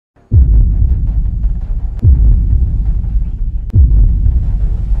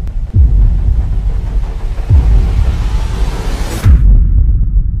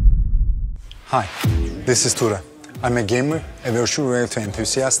Hi, this is Tura. I'm a gamer, a virtual reality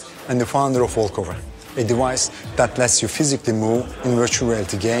enthusiast, and the founder of WalkOVR, a device that lets you physically move in virtual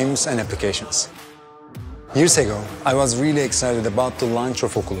reality games and applications. Years ago, I was really excited about the launch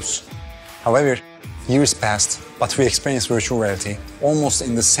of Oculus. However, years passed, but we experienced virtual reality almost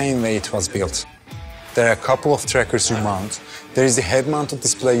in the same way it was built. There are a couple of trackers you mount, there is the head-mounted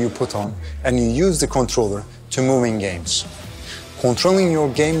display you put on, and you use the controller to move in games. Controlling your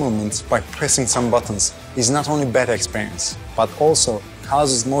game movements by pressing some buttons is not only a bad experience, but also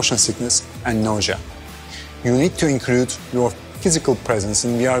causes motion sickness and nausea. You need to include your physical presence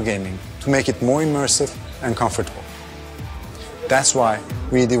in VR gaming to make it more immersive and comfortable. That's why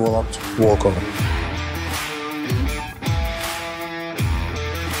we developed WalkOVR.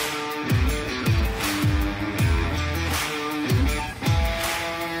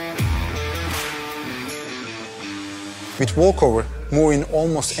 With WalkOVR, move in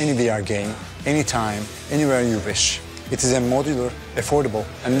almost any VR game, anytime, anywhere you wish. It is a modular, affordable,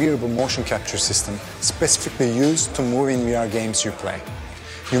 and wearable motion capture system specifically used to move in VR games you play.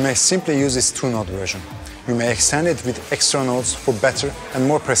 You may simply use its 2-node version. You may extend it with extra nodes for better and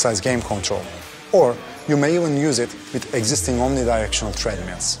more precise game control. Or you may even use it with existing omnidirectional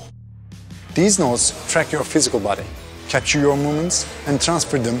treadmills. These nodes track your physical body, capture your movements, and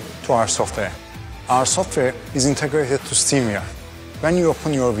transfer them to our software. Our software is integrated to SteamVR. When you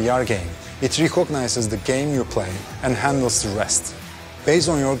open your VR game, it recognizes the game you play and handles the rest. Based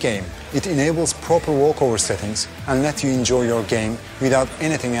on your game, it enables proper walkover settings and lets you enjoy your game without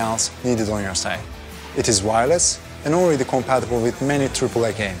anything else needed on your side. It is wireless and already compatible with many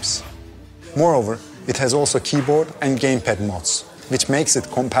AAA games. Moreover, it has also keyboard and gamepad modes, which makes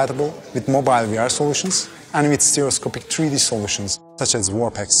it compatible with mobile VR solutions and with stereoscopic 3D solutions such as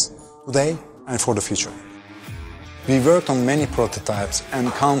WarpX, today and for the future. We worked on many prototypes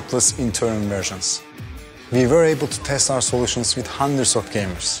and countless internal versions. We were able to test our solutions with hundreds of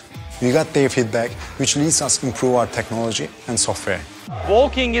gamers. We got their feedback, which leads us to improve our technology and software.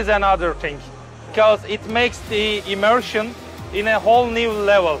 Walking is another thing, because it makes the immersion in a whole new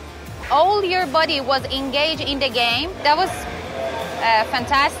level. All your body was engaged in the game. That was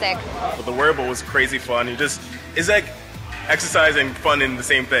fantastic. But the wearable was crazy fun. It's like exercise and fun in the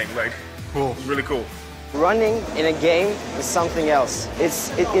same thing. Like, cool. It's really cool. Running in a game is something else.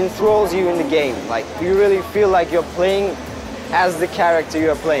 It enthralls you in the game. Like, you really feel like you're playing as the character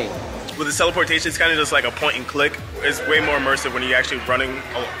you're playing. With the teleportation, it's kind of just like a point and click. It's way more immersive when you're actually running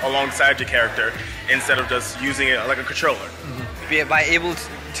alongside your character instead of just using it like a controller. Mm-hmm. By able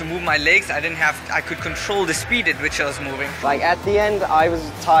to move my legs, I could control the speed at which I was moving. Like, at the end, I was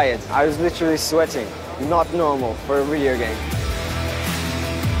tired. I was literally sweating. Not normal for a video game.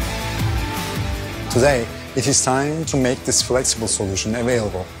 Today, it is time to make this flexible solution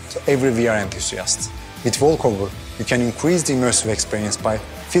available to every VR enthusiast. With WalkOVR, you can increase the immersive experience by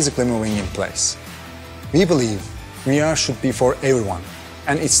physically moving in place. We believe VR should be for everyone,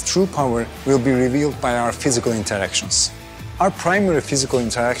 and its true power will be revealed by our physical interactions. Our primary physical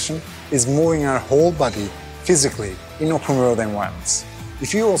interaction is moving our whole body physically in open-world environments.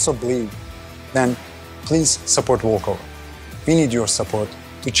 If you also believe, then please support WalkOVR. We need your support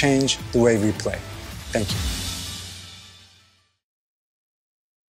to change the way we play. Thank you.